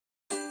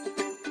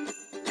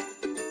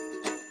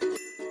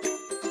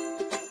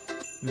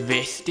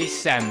This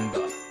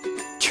December,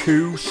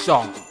 2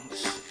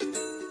 songs.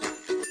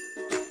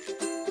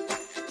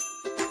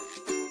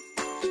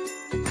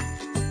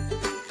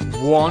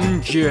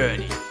 One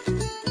journey.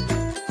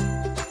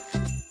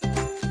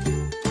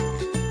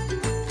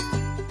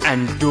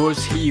 And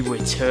does he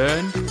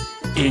return?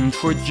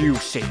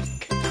 Introducing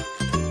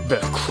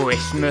the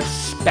Christmas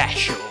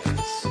specials.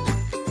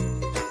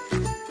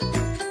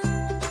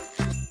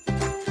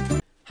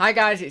 Hi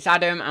guys, it's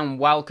Adam and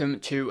welcome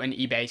to an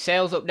eBay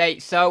sales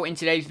update. So in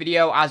today's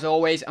video, as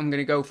always, I'm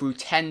going to go through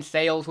 10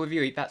 sales with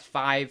you. That's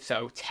 5,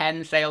 so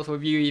 10 sales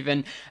with you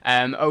even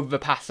over the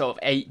past sort of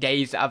 8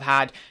 days that I've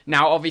had.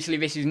 Now obviously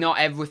this is not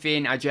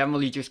everything. I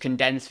generally just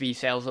condense these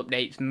sales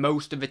updates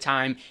most of the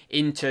time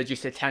into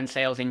just a 10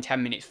 sales in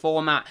 10 minutes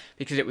format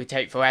because it would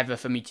take forever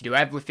for me to do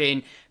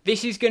everything.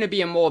 This is going to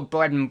be a more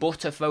bread and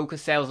butter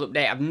focused sales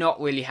update. I've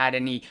not really had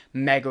any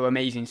mega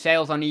amazing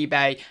sales on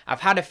eBay.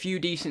 I've had a few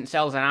decent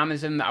sales on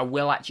Amazon that I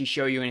will actually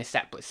show you in a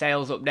separate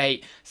sales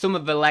update. Some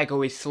of the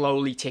Lego is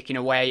slowly ticking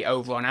away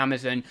over on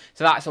Amazon,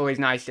 so that's always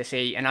nice to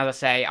see. And as I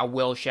say, I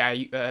will share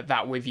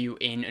that with you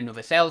in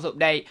another sales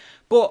update.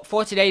 But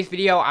for today's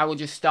video, I will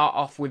just start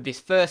off with this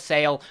first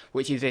sale,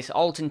 which is this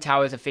Alton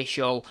Towers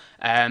official,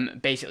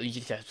 basically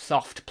just a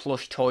soft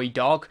plush toy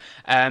dog.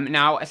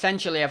 Now,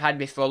 essentially, I've had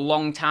this for a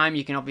long time.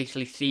 You can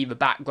obviously see the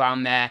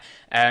background there.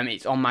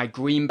 It's on my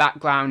green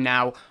background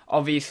now.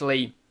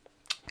 Obviously,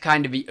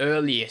 kind of the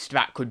earliest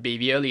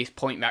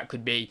point that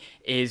could be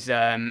is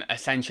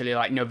essentially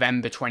like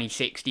November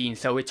 2016.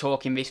 So we're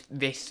talking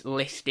this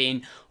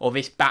listing or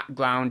this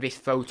background, this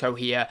photo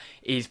here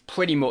is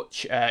pretty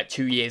much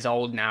 2 years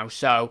old now.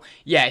 So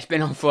yeah, it's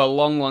been on for a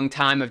long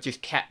time. I've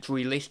just kept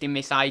relisting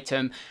this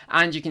item,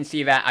 and you can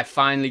see that I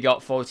finally got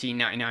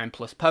 $14.99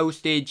 plus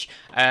postage.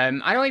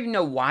 I don't even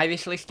know why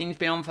this listing's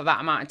been on for that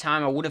amount of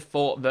time. I would have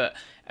thought that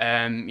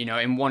you know,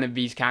 in one of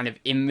these kind of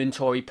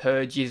inventory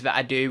purges that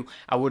I do,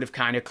 I would have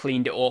kind of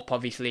cleaned it up,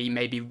 obviously,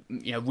 maybe,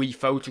 you know,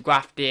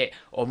 rephotographed it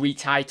or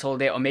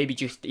retitled it, or maybe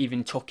just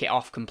even took it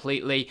off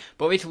completely.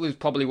 But this was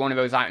probably one of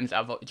those items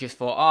that I just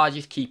thought, oh, I'll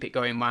just keep it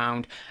going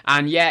round.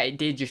 And yeah, it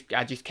did.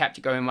 I just kept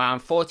it going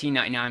round.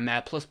 $14.99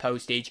 there plus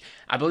postage.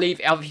 I believe,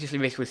 obviously,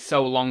 this was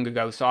so long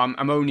ago, so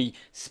I'm only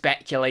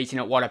speculating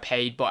at what I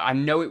paid, but I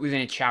know it was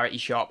in a charity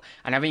shop,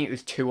 and I think it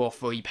was £2 or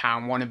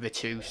 £3, one of the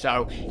two.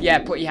 So yeah,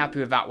 pretty happy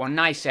with that one.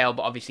 Nice sale,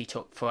 but obviously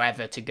took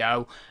forever to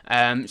go.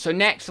 So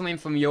next, something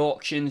from the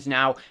auctions.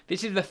 Now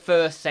this is the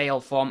first sale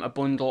from a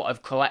bundle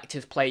of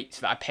collector's plates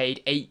that I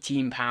paid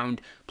 £18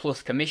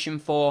 plus commission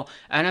for,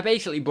 and I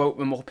basically broke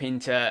them up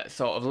into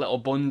sort of little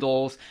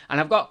bundles,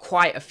 and I've got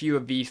quite a few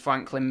of these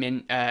Franklin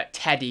Mint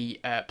Teddy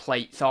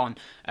plates on,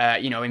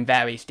 you know, in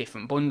various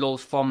different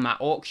bundles from that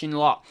auction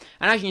lot.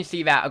 And as you can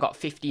see that I got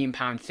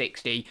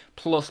 £15.60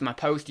 plus my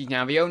postage.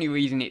 Now the only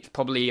reason it's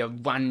probably a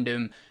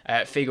random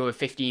figure of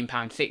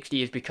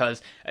 £15.60 is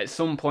because at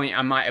some point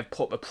I might have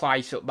put the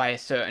price up by a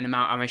certain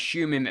amount. I'm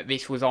assuming that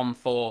this was on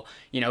for,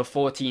 you know,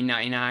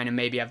 $14.99, and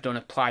maybe I've done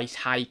a price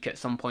hike at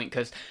some point,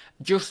 because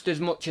just as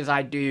much as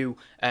I do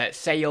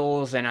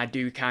sales and I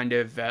do kind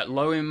of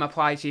lowering my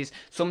prices,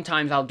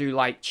 sometimes I'll do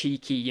like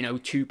cheeky, you know,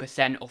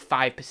 2% or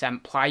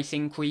 5% price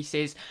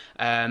increases.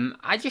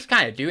 I just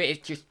kind of do it.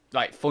 It's just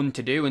like fun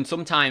to do, and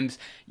sometimes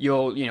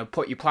you'll, you know,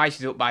 put your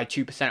prices up by 2%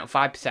 or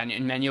 5%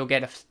 and then you'll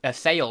get a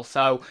sale.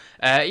 So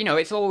you know,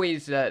 it's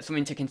always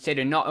something to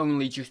consider, not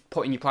only just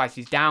putting your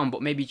prices down,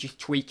 but maybe just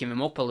tweaking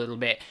them up a little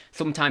bit.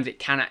 Sometimes it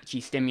can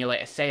actually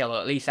stimulate a sale, or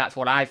at least that's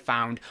what I've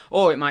found,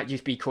 or it might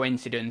just be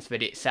coincidence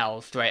that it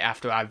sells straight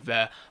after I've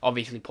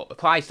obviously put the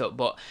price up.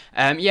 But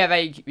yeah,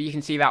 you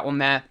can see that one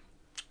there.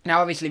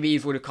 Now obviously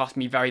these would have cost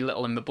me very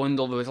little in the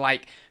bundle. There was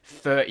like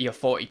 30 or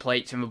 40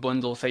 plates in the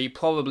bundle, so you're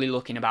probably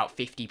looking about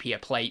 50p a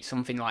plate,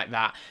 something like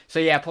that. So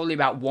yeah, probably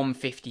about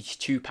 £1.50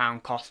 to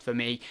 £2 cost for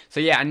me. So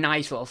yeah, a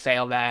nice little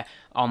sale there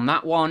on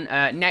that one.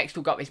 Next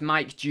we've got this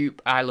Mike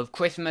Dupe I Love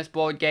Christmas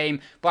board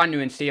game, brand new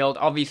and sealed.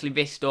 Obviously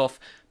this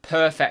stuff,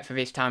 perfect for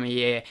this time of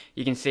year.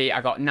 You can see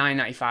I got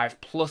 $9.95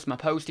 plus my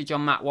postage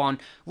on that one.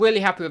 Really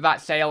happy with that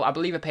sale. I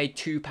believe I paid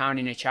 £2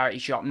 in a charity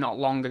shop not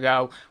long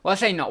ago. Well, I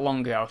say not long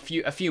ago,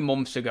 a few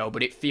months ago,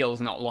 but it feels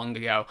not long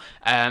ago.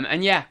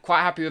 And yeah,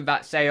 quite happy with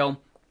that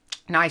sale.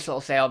 Nice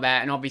little sale there,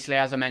 and obviously,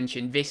 as I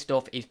mentioned, this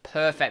stuff is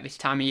perfect this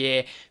time of year.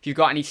 If you've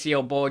got any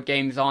sealed board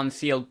games on,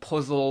 sealed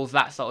puzzles,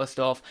 that sort of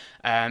stuff,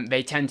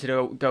 they tend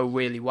to go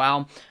really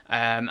well.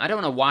 I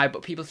don't know why,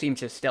 but people seem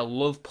to still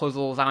love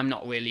puzzles. I'm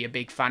not really a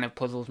big fan of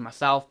puzzles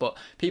myself, but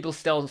people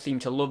still seem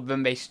to love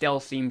them. They still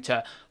seem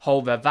to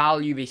hold their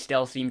value. They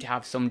still seem to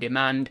have some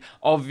demand.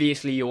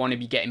 Obviously, you want to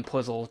be getting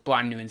puzzles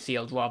brand new and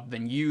sealed rather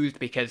than used,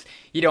 because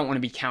you don't want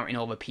to be counting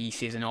all the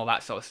pieces and all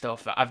that sort of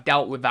stuff. I've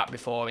dealt with that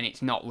before, and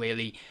it's not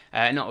really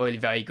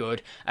very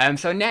good.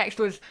 So next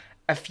was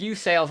a few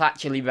sales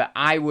actually that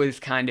I was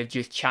kind of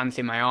just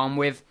chancing my arm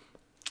with.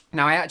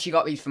 Now I actually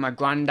got these for my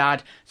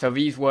granddad, so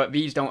these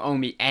don't owe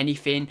me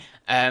anything,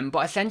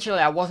 but essentially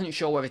I wasn't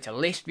sure whether to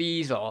list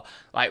these or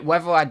like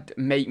whether I'd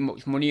make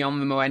much money on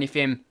them or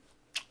anything.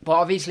 But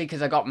obviously,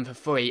 because I got them for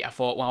free, I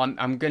thought, well,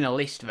 I'm going to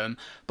list them.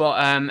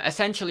 But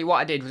essentially what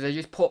I did was I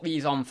just put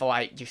these on for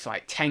just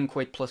 10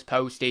 quid plus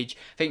postage.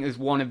 I think there's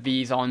one of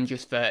these on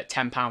just for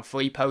 £10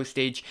 free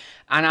postage.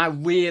 And I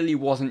really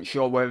wasn't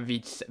sure whether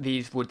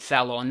these would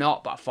sell or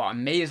not, but I thought I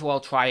may as well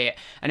try it.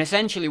 And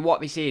essentially what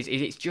this is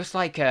it's just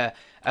like a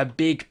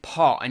big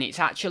pot, and it's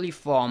actually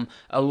from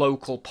a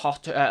local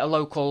college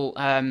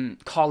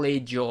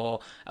or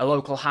a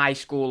local high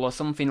school or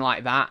something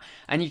like that.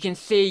 And you can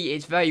see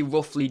it's very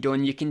roughly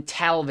done. You can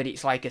tell that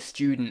it's like a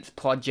student's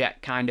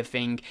project kind of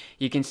thing.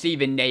 You can see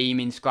the name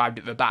inscribed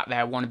at the back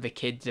there. One of the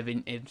kids have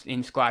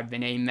inscribed the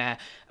name there.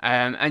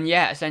 And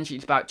yeah, essentially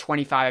it's about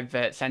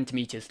 25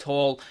 centimeters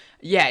tall.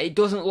 Yeah, it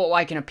doesn't look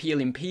like an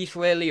appealing piece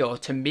really, or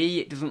to me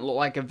it doesn't look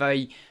like a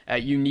very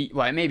unique,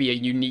 well, maybe a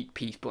unique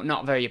piece, but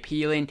not very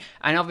appealing.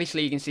 And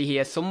obviously you can see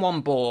here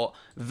someone bought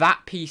that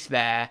piece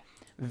there,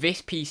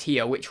 this piece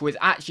here, which was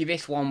actually,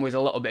 this one was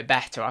a little bit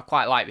better. I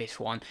quite like this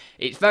one.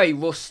 It's very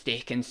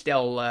rustic and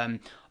still,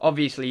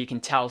 obviously you can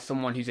tell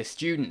someone who's a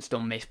student's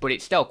done this, but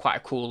it's still quite a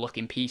cool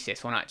looking piece,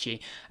 this one actually.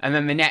 And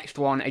then the next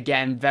one,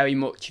 again, very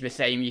much the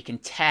same. You can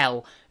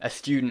tell a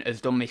student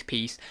has done this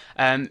piece.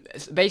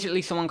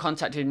 Basically someone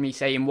contacted me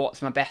saying,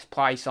 what's my best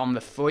price on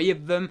the 3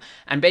 of them?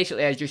 And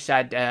basically I just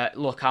said,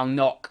 look, I'll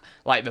knock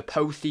like the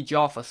postage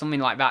off or something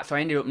like that. So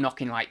I ended up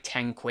knocking like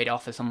 10 quid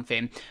off or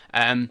something.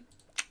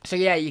 So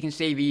yeah, you can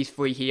see these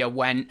 3 here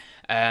went,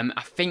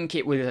 I think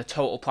it was a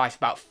total price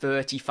about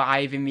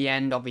 35 in the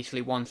end,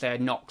 obviously once they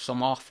had knocked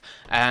some off.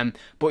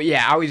 But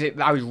yeah, I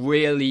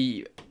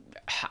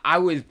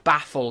was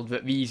baffled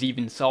that these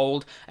even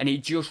sold, and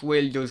it just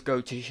really does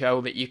go to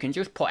show that you can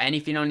just put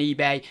anything on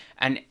eBay,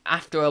 and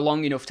after a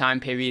long enough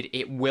time period,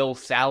 it will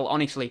sell.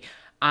 Honestly,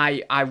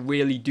 I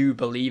really do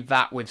believe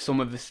that with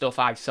some of the stuff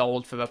I've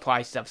sold for the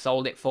prices I've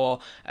sold it for,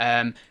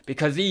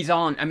 because these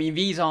aren't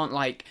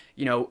like,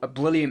 you know, a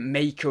brilliant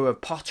maker of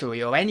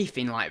pottery or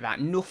anything like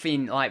that,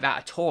 nothing like that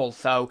at all.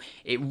 So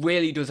it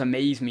really does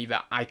amaze me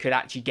that I could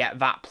actually get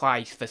that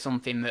price for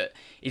something that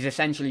is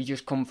essentially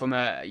just come from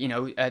a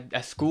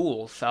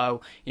school,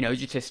 so, you know,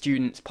 just a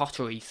student's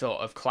pottery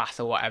sort of class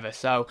or whatever.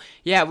 So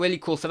yeah, really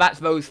cool. So that's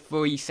those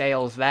 3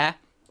 sales there.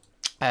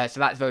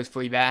 So that's those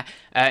 3 there.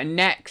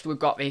 Next, we've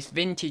got this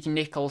vintage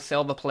nickel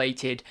silver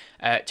plated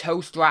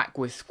toast rack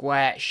with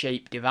square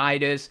shaped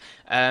dividers.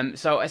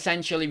 So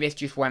essentially this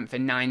just went for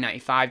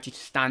 £9.95, just a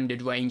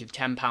standard range of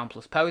 £10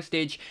 plus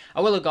postage. I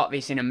will have got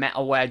this in a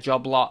metalware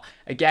job lot.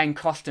 Again,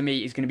 cost to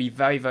me is going to be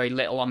very, very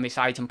little on this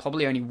item,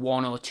 probably only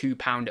 £1 or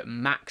 £2 at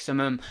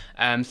maximum.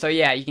 So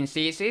yeah, you can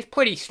see it's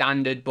pretty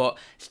standard, but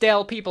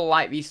still people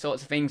like these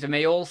sorts of things, and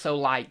they also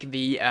like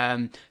the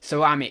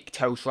ceramic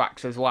toast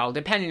racks as well,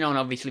 depending on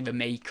obviously the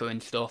maker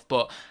and stuff.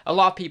 But a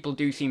lot of people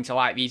do seem to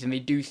like these, and they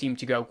do seem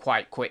to go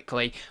quite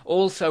quickly.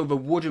 Also the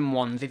wooden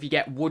ones, if you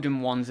get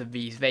wooden ones of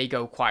these, they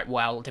go quite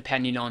well,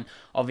 depending on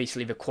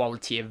obviously the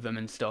quality of them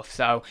and stuff.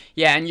 So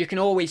yeah, and you can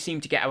always seem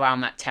to get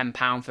around that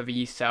 £10 for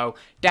these, so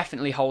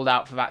definitely hold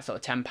out for that sort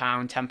of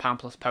 £10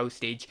 plus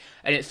postage,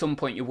 and at some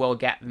point you will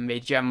get them.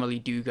 They generally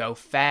do go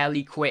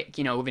fairly quick,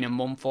 you know, within a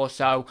month or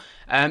so.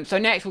 So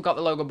next we've got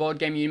the logo board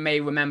game. You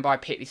may remember I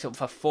picked this up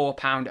for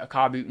 £4 at a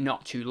car boot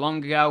not too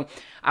long ago.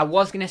 I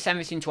was going to send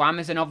this into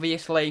Amazon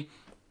obviously,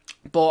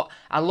 but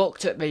I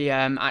looked at the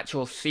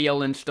actual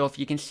seal and stuff.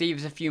 You can see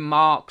there's a few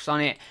marks on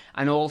it,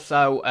 and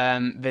also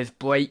there's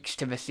breaks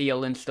to the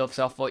seal and stuff.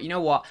 So I thought, you know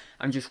what,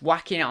 I'm just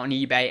whacking it on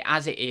eBay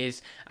as it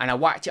is, and I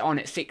whacked it on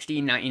at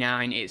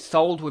 $16.99. It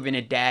sold within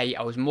a day.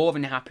 I was more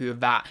than happy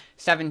with that.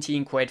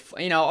 17 quid.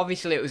 You know,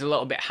 obviously it was a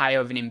little bit higher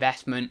of an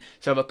investment,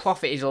 so the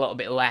profit is a little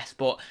bit less,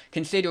 but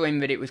considering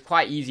that it was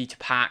quite easy to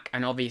pack,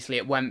 and obviously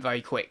it went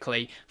very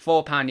quickly,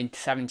 £4 into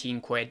 17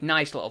 quid,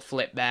 nice little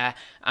flip there.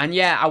 And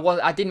yeah,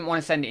 I didn't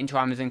want to send it into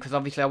Amazon, because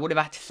obviously I would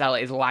have had to sell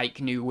it as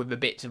like new with the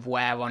bits of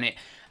wear on it,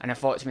 and I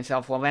thought to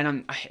myself, well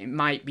then it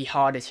might be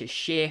harder to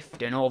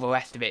shift and all the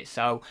rest of it.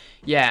 So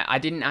yeah, I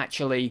didn't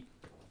actually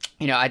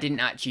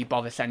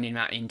bother sending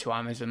that into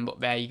Amazon, but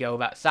there you go,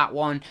 that's that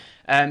one.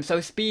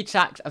 So Speed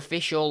Stack's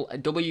official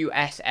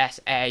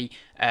WSSA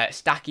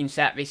stacking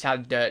set. This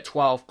had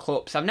 12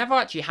 clips. I've never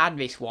actually had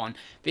this one.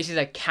 This is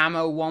a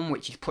camo one,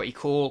 which is pretty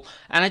cool.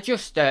 And I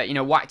just,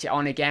 whacked it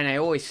on again. I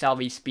always sell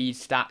these Speed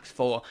Stacks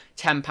for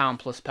 £10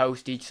 plus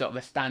postage, sort of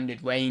a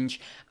standard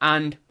range.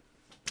 And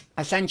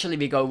essentially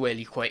they go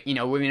really quick, you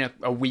know, within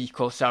a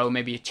week or so,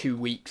 maybe 2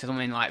 weeks or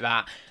something like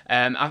that.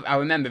 I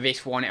remember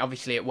this one,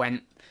 it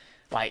went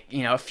like,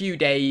 you know, a few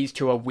days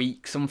to a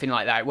week, something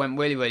like that. It went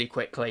really, really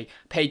quickly.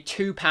 Paid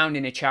 £2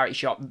 in a charity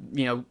shop,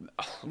 you know,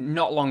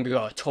 not long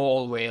ago at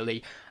all,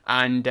 really.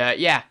 And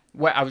yeah,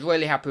 I was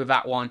really happy with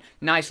that one.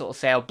 Nice little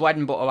sale, bread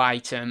and butter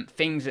item,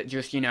 things that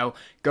just, you know,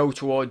 go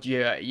towards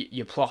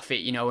your profit,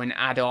 you know, and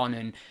add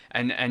on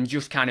and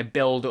just kind of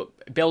build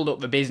up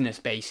the business,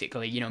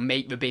 basically, you know,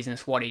 make the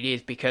business what it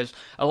is, because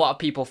a lot of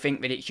people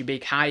think that it's your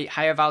big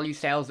higher value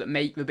sales that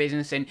make the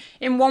business, and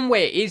in one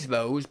way it is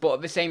those, but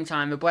at the same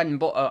time the bread and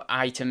butter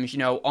items, you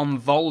know, on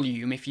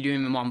volume, if you're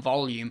doing them on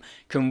volume,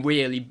 can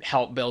really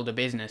help build a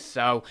business.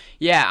 So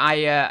yeah,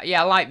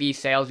 I like these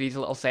sales, these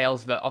little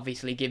sales that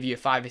obviously give you a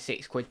 5 or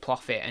 6 quid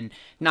profit and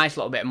nice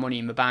little bit of money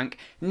in the bank.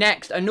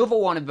 Next, another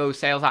one of those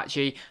sales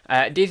actually,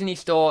 Disney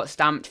Store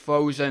stamped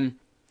Frozen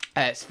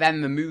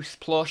Sven the Moose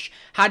plush.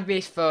 Had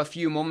this for a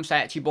few months. I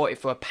actually bought it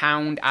for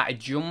 £1 at a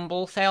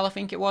jumble sale, I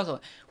think it was.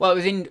 Well, it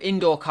was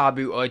indoor car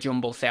boot or a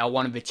jumble sale,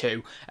 one of the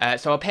two.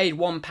 So I paid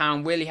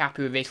 £1, really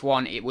happy with this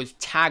one. It was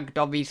tagged,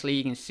 obviously,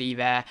 you can see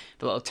there,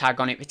 the little tag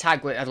on it. The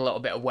tag had a little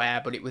bit of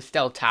wear, but it was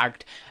still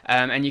tagged.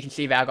 And you can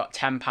see there I got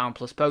 £10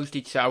 plus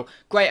postage, so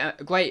great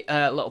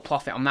little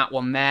profit on that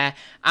one there.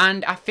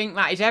 And I think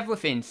that is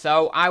everything,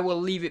 so I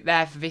will leave it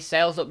there for this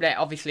sales update.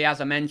 Obviously,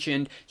 as I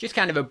mentioned, just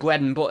kind of a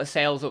bread and butter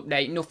sales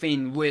update, nothing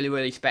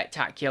really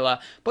spectacular,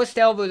 but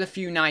still there's a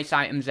few nice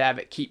items there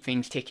that keep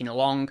things ticking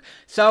along.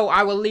 So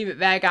I will leave it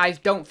there, guys.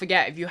 Don't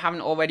forget, if you haven't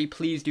already,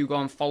 please do go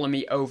and follow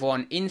me over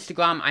on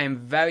Instagram. I am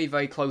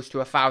very close to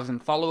 1,000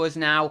 followers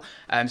now,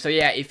 so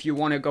yeah, if you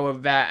want to go over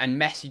there and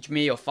message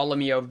me or follow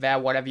me over there,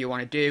 whatever you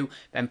want to do,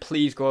 then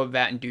please go over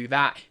there and do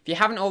that. If you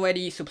haven't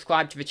already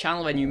subscribed to the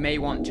channel, then you may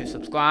want to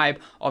subscribe.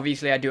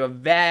 Obviously, I do a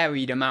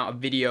varied amount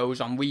of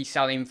videos on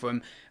reselling,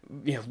 from,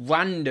 you know,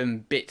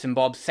 random bits and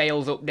bobs,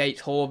 sales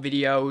updates, haul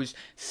videos,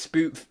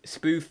 spoof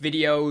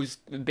videos,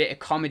 a bit of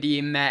comedy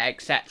in there,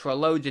 etc.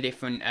 Loads of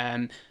different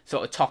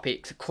sort of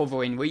topics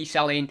covering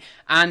reselling.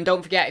 And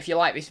don't forget, if you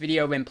like this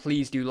video, then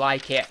please do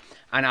like it,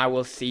 and I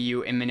will see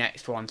you in the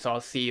next one. So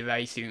I'll see you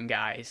very soon,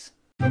 guys.